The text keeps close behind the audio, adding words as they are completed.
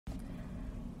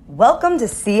Welcome to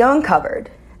CEO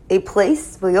Uncovered, a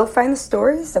place where you'll find the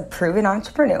stories of proven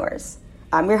entrepreneurs.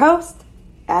 I'm your host,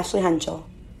 Ashley Henschel.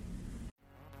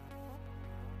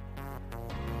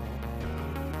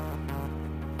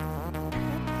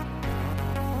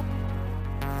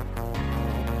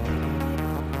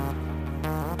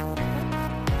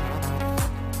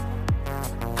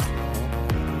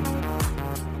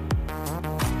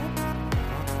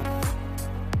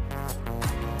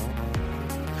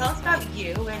 Tell us about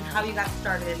you and how you got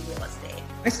started in real estate.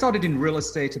 I started in real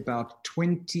estate about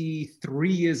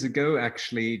 23 years ago,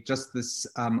 actually, just this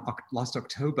last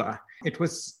October. It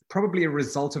was probably a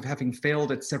result of having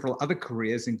failed at several other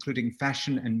careers, including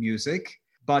fashion and music.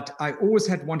 But I always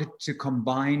had wanted to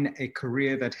combine a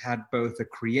career that had both a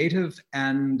creative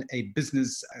and a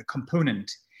business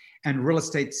component. And real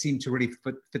estate seemed to really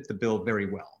fit the bill very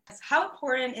well. How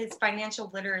important is financial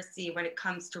literacy when it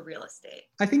comes to real estate?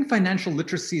 I think financial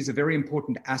literacy is a very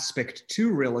important aspect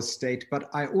to real estate, but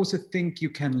I also think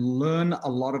you can learn a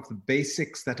lot of the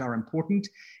basics that are important.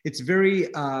 It's very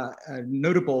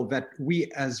notable that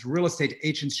we as real estate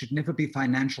agents should never be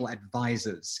financial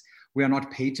advisors. We are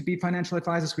not paid to be financial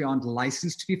advisors. We aren't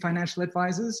licensed to be financial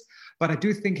advisors. But I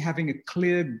do think having a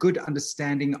clear, good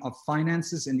understanding of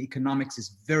finances and economics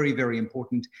is very, very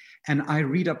important. And I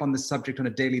read up on the subject on a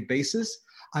daily basis.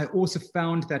 I also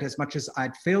found that as much as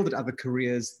I'd failed at other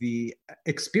careers, the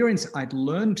experience I'd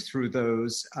learned through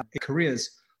those careers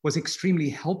was extremely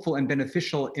helpful and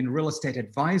beneficial in real estate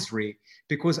advisory,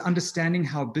 because understanding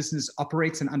how business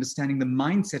operates and understanding the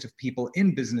mindset of people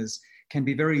in business can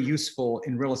be very useful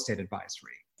in real estate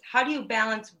advisory. How do you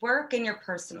balance work and your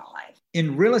personal life?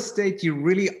 In real estate, you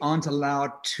really aren't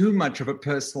allowed too much of a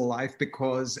personal life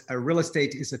because real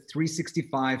estate is a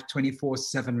 365,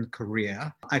 24/7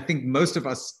 career. I think most of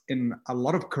us in a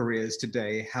lot of careers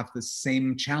today have the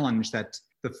same challenge that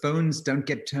the phones don't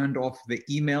get turned off, the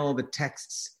email, the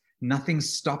texts, nothing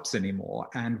stops anymore.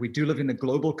 And we do live in a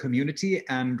global community.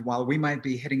 And while we might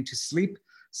be heading to sleep,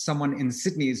 someone in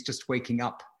Sydney is just waking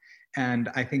up. And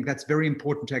I think that's very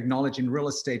important to acknowledge in real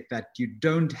estate, that you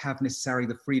don't have necessarily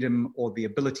the freedom or the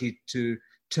ability to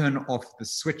turn off the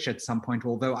switch at some point.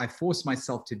 Although I force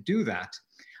myself to do that,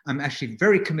 I'm actually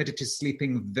very committed to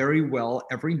sleeping very well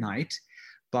every night.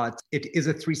 But it is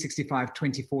a 365,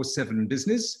 24/7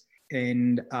 business.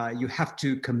 And you have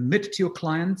to commit to your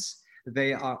clients.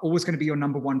 They are always going to be your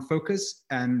number one focus,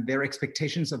 and their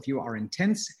expectations of you are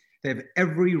intense. They have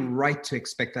every right to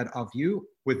expect that of you,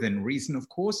 within reason, of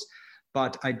course.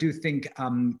 But I do think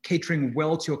catering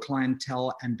well to your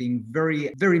clientele and being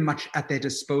very, very much at their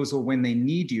disposal when they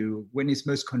need you, when it's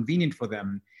most convenient for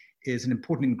them, is an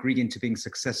important ingredient to being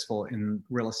successful in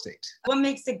real estate. What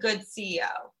makes a good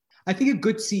CEO? I think a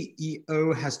good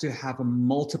CEO has to have a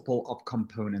multiple of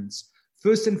components.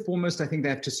 First and foremost, I think they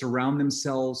have to surround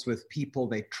themselves with people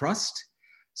they trust,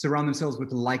 surround themselves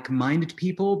with like-minded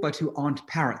people, but who aren't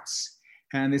parrots.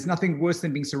 And there's nothing worse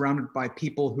than being surrounded by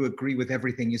people who agree with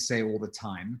everything you say all the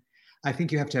time. I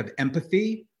think you have to have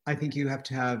empathy. I think you have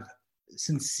to have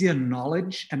sincere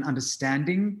knowledge and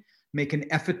understanding, make an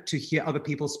effort to hear other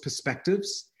people's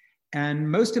perspectives,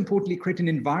 and most importantly, create an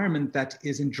environment that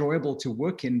is enjoyable to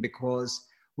work in, because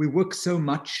we work so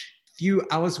much. Few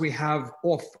hours we have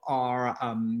off are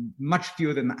much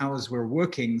fewer than the hours we're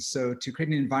working. So to create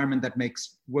an environment that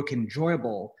makes work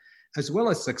enjoyable as well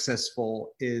as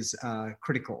successful is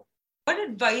critical. What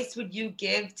advice would you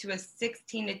give to a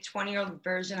 16 to 20-year-old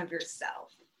version of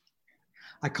yourself?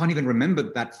 I can't even remember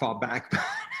that far back.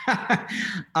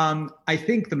 I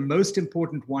think the most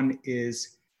important one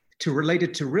is to relate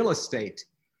it to real estate.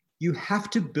 You have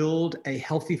to build a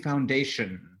healthy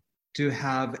foundation to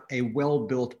have a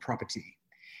well-built property.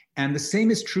 And the same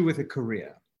is true with a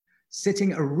career.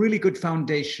 Setting a really good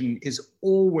foundation is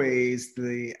always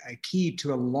the key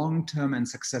to a long-term and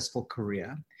successful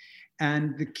career.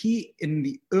 And the key in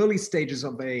the early stages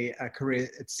of a career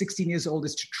at 16 years old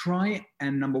is to try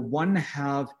and, number one,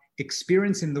 have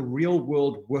experience in the real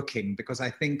world working, because I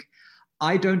think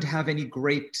I don't have any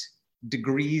great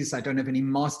degrees. I don't have any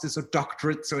masters or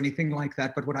doctorates or anything like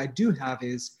that. But what I do have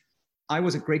is I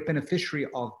was a great beneficiary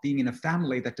of being in a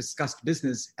family that discussed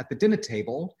business at the dinner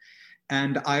table.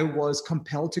 And I was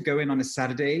compelled to go in on a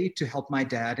Saturday to help my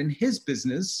dad in his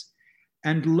business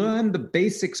and learn the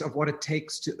basics of what it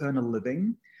takes to earn a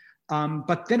living.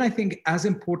 But then I think as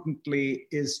importantly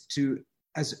is to,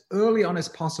 as early on as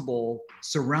possible,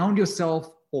 surround yourself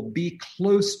or be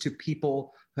close to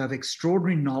people who have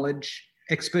extraordinary knowledge,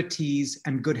 expertise,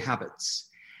 and good habits.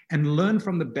 and learn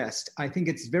from the best. I think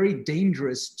it's very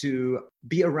dangerous to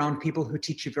be around people who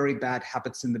teach you very bad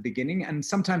habits in the beginning. And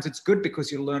sometimes it's good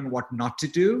because you learn what not to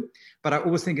do. But I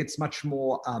always think it's much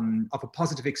more of a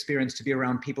positive experience to be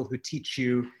around people who teach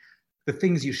you the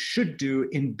things you should do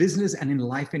in business and in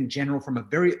life in general from a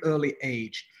very early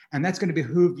age. And that's going to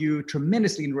behoove you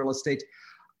tremendously in real estate.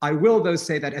 I will, though,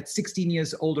 say that at 16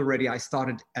 years old already, I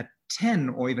started at 10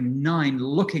 or even 9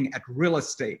 looking at real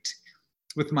estate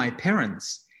with my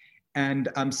parents. And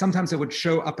sometimes I would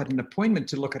show up at an appointment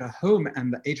to look at a home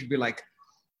and the agent would be like,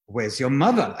 "Where's your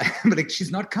mother?" But like,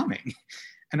 she's not coming.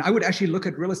 And I would actually look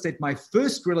at real estate. My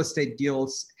first real estate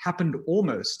deals happened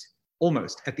almost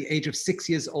at the age of 6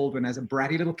 years old, when as a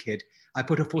bratty little kid, I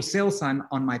put a for sale sign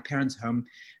on my parents' home,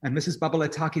 and Mrs.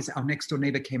 Babalatakis, our next door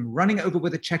neighbor, came running over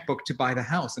with a checkbook to buy the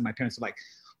house. And my parents were like,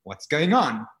 "What's going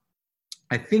on?"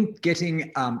 I think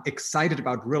getting excited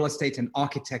about real estate and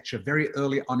architecture very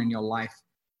early on in your life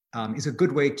is a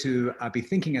good way to be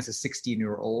thinking as a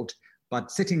 16-year-old,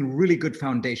 but setting really good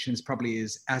foundations probably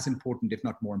is as important, if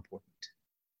not more important.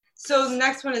 So the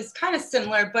next one is kind of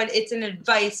similar, but it's an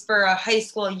advice for a high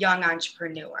school young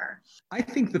entrepreneur. I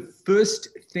think the first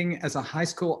thing as a high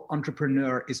school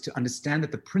entrepreneur is to understand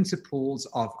that the principles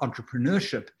of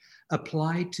entrepreneurship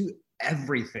apply to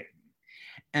everything.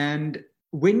 And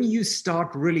when you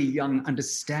start really young,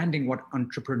 understanding what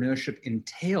entrepreneurship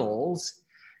entails,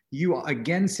 you are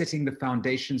again setting the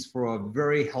foundations for a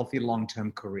very healthy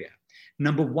long-term career.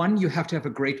 Number one, you have to have a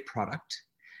great product.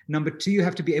 Number two, you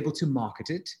have to be able to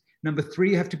market it. Number three,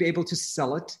 you have to be able to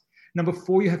sell it. Number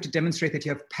four, you have to demonstrate that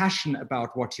you have passion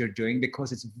about what you're doing,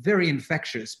 because it's very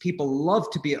infectious. People love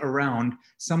to be around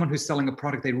someone who's selling a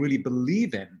product they really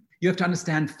believe in. You have to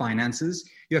understand finances.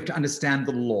 You have to understand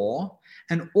the law.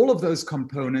 And all of those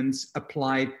components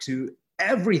apply to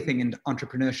everything in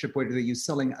entrepreneurship, whether you're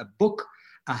selling a book,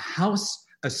 a house,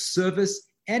 a service,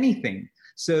 anything.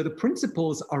 So the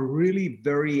principles are really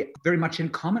very, very much in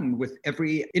common with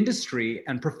every industry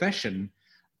and profession.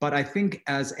 But I think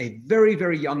as a very,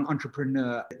 very young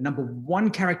entrepreneur, number one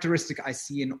characteristic I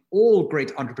see in all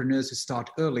great entrepreneurs who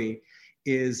start early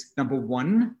is, number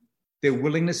one, their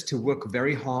willingness to work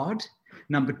very hard.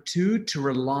 Number two, to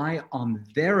rely on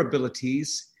their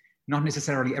abilities, not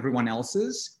necessarily everyone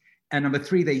else's. And number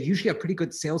three, they usually are pretty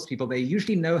good salespeople. They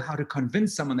usually know how to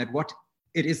convince someone that what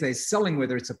it is they're selling,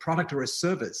 whether it's a product or a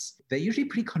service, they're usually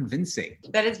pretty convincing.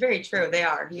 That is very true. They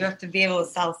are. You have to be able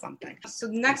to sell something. So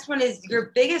the next one is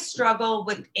your biggest struggle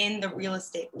within the real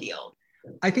estate field.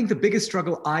 I think the biggest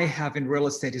struggle I have in real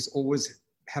estate is always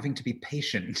having to be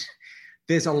patient.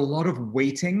 There's a lot of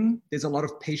waiting. There's a lot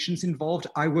of patience involved.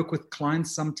 I work with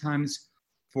clients sometimes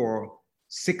for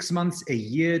 6 months, a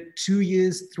year, 2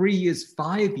 years, 3 years,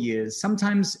 5 years.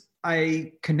 Sometimes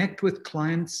I connect with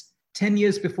clients 10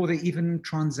 years before they even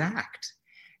transact.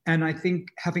 And I think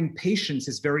having patience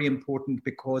is very important,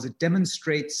 because it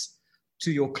demonstrates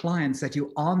to your clients that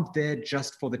you aren't there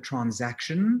just for the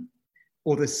transaction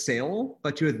or the sale,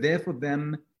 but you're there for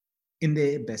them in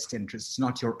their best interests,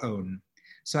 not your own.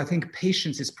 So I think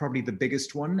patience is probably the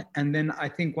biggest one. And then I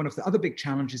think one of the other big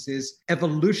challenges is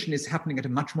evolution is happening at a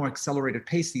much more accelerated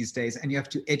pace these days, and you have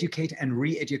to educate and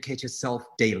re-educate yourself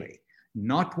daily.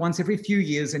 Not once every few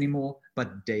years anymore,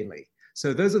 but daily.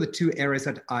 So those are the two areas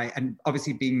that and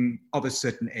obviously being of a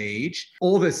certain age,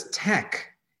 all this tech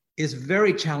is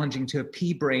very challenging to a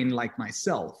pea brain like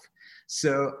myself.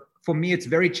 So for me, it's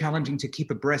very challenging to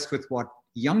keep abreast with what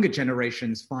younger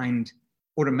generations find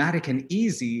automatic and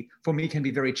easy. For me, can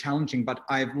be very challenging, but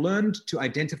I've learned to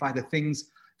identify the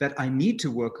things that I need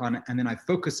to work on, and then I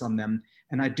focus on them.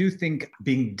 And I do think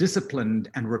being disciplined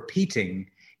and repeating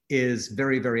is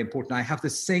very, very important. I have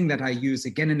this saying that I use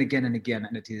again and again and again,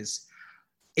 and it is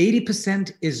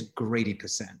 80% is great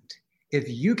 80%. If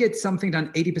you get something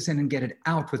done 80% and get it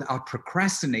out without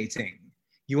procrastinating,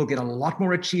 you will get a lot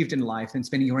more achieved in life than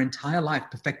spending your entire life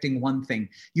perfecting one thing.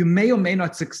 You may or may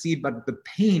not succeed, but the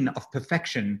pain of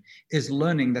perfection is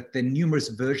learning that there are numerous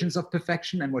versions of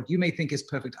perfection, and what you may think is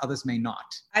perfect, others may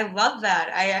not. I love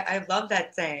that. I love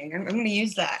that saying. I'm going to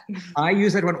use that. I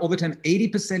use that one all the time.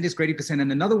 80% is great 80%.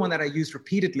 And another one that I use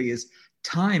repeatedly is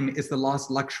time is the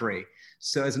last luxury.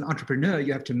 So as an entrepreneur,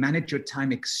 you have to manage your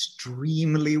time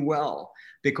extremely well,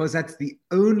 because that's the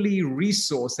only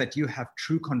resource that you have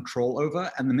true control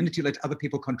over. And the minute you let other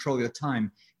people control your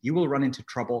time, you will run into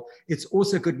trouble. It's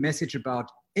also a good message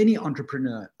about any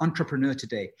entrepreneur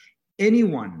today.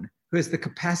 Anyone who has the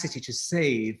capacity to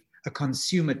save a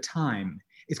consumer time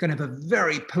is going to have a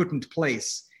very potent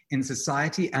place in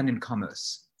society and in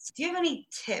commerce. Do you have any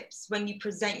tips when you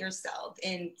present yourself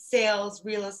in sales,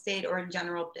 real estate, or in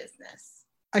general business?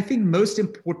 I think most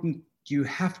important you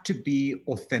have to be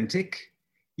authentic.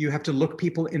 You have to look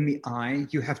people in the eye.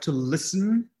 You have to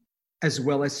listen as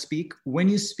well as speak. When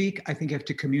you speak, I think you have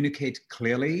to communicate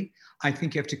clearly. I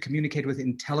think you have to communicate with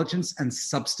intelligence and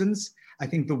substance. I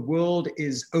think the world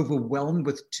is overwhelmed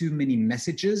with too many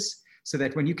messages, so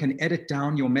that when you can edit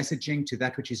down your messaging to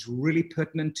that which is really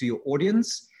pertinent to your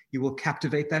audience, you will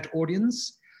captivate that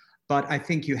audience. But I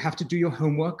think you have to do your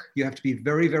homework. You have to be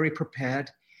very, very prepared.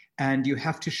 And you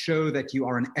have to show that you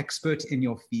are an expert in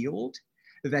your field,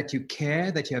 that you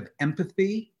care, that you have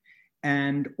empathy.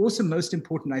 And also most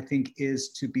important, I think, is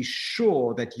to be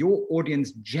sure that your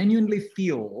audience genuinely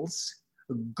feels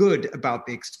good about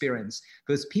the experience,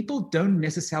 because people don't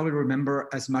necessarily remember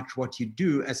as much what you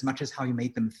do as much as how you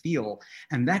made them feel.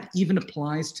 And that even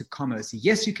applies to commerce.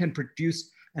 Yes, you can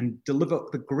produce and deliver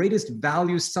the greatest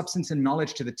value, substance, and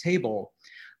knowledge to the table,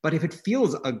 but if it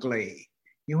feels ugly,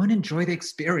 you won't enjoy the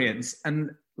experience.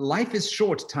 And life is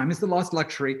short. Time is the last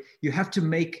luxury. You have to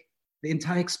make the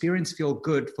entire experience feel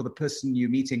good for the person you're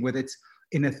meeting, whether it's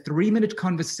in a 3-minute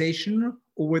conversation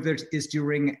or whether it is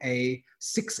during a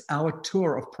 6-hour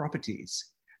tour of properties.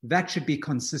 That should be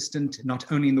consistent,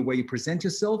 not only in the way you present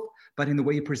yourself, but in the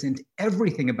way you present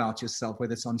everything about yourself,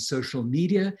 whether it's on social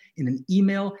media, in an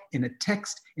email, in a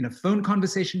text, in a phone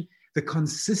conversation. The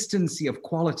consistency of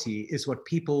quality is what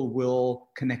people will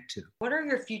connect to. What are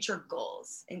your future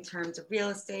goals in terms of real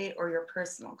estate or your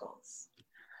personal goals?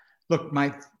 Look,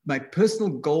 my personal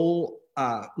goal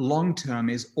long-term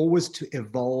is always to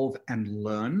evolve and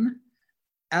learn.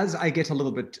 As I get a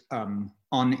little bit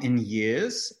on in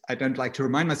years, I don't like to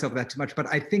remind myself of that too much, but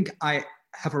I think I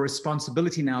have a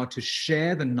responsibility now to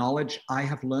share the knowledge I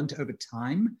have learned over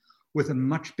time with a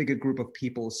much bigger group of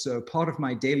people. So part of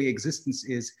my daily existence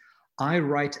is I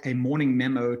write a morning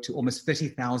memo to almost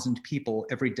 30,000 people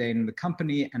every day in the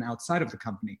company and outside of the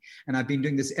company. And I've been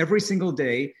doing this every single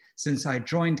day since I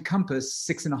joined Compass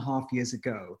 6.5 years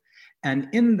ago. And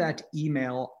in that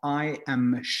email, I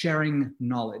am sharing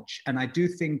knowledge. And I do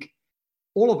think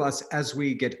all of us, as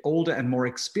we get older and more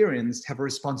experienced, have a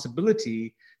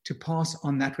responsibility to pass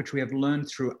on that which we have learned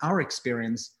through our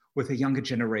experience with a younger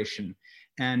generation.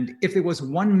 And if there was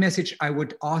one message I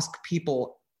would ask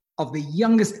people of the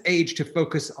youngest age to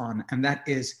focus on, and that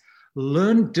is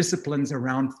learn disciplines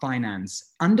around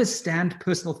finance, understand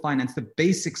personal finance, the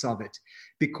basics of it,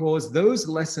 because those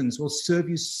lessons will serve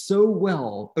you so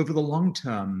well over the long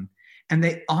term. And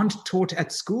they aren't taught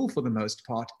at school for the most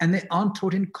part, and they aren't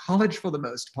taught in college for the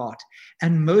most part.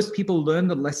 And most people learn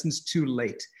the lessons too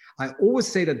late. I always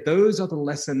say that those are the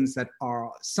lessons that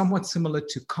are somewhat similar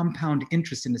to compound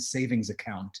interest in a savings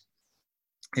account.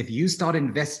 If you start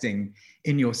investing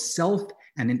in yourself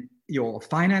and in your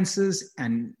finances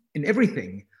and in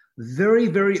everything very,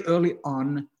 very early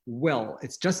on, well,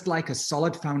 it's just like a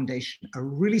solid foundation. A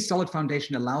really solid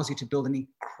foundation allows you to build an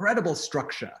incredible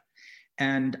structure.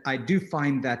 And I do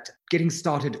find that getting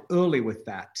started early with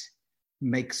that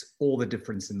makes all the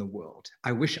difference in the world.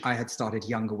 I wish I had started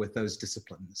younger with those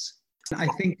disciplines. I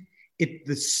think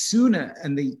the sooner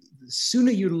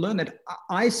you learn it.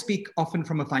 I speak often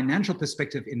from a financial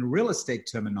perspective in real estate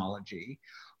terminology,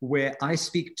 where I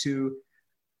speak to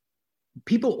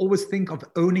people always think of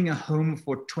owning a home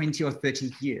for 20 or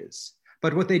 30 years.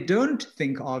 But what they don't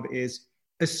think of is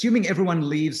assuming everyone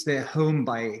leaves their home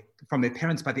from their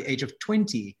parents by the age of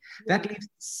 20, that leaves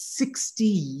 60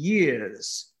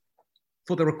 years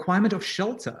for the requirement of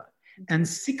shelter. And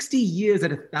 60 years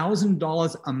at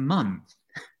 $1,000 a month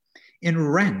in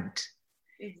rent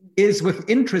is with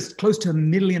interest close to $1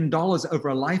 million over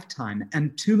a lifetime.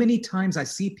 And too many times I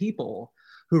see people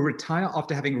who retire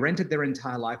after having rented their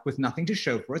entire life with nothing to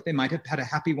show for it. They might have had a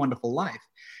happy, wonderful life.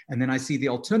 And then I see the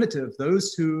alternative,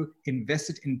 those who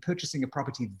invested in purchasing a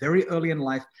property very early in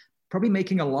life, probably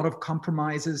making a lot of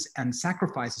compromises and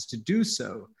sacrifices to do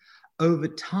so. Over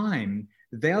time,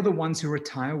 they're the ones who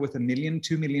retire with $1 million,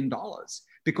 $2 million,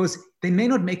 because they may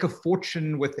not make a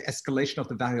fortune with the escalation of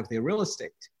the value of their real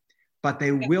estate, but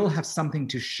they will have something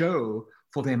to show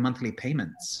for their monthly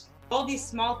payments. All these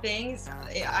small things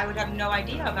I would have no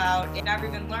idea about. I never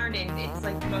even learned, and it's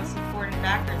like the most important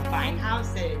factors: buying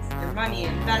houses, your money,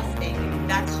 investing. And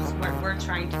that's just what we're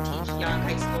trying to teach young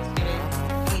high school students.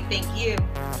 We thank you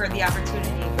for the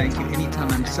opportunity. Thank you.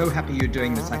 Anytime. I'm so happy you're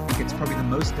doing this. I think it's probably the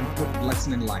most important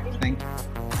lesson in life. Thank you.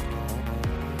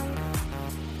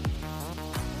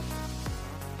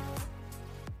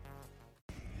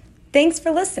 Thanks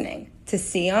for listening to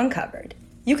See Uncovered.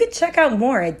 You can check out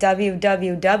more at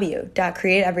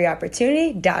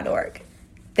www.createeveryopportunity.org.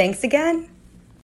 Thanks again,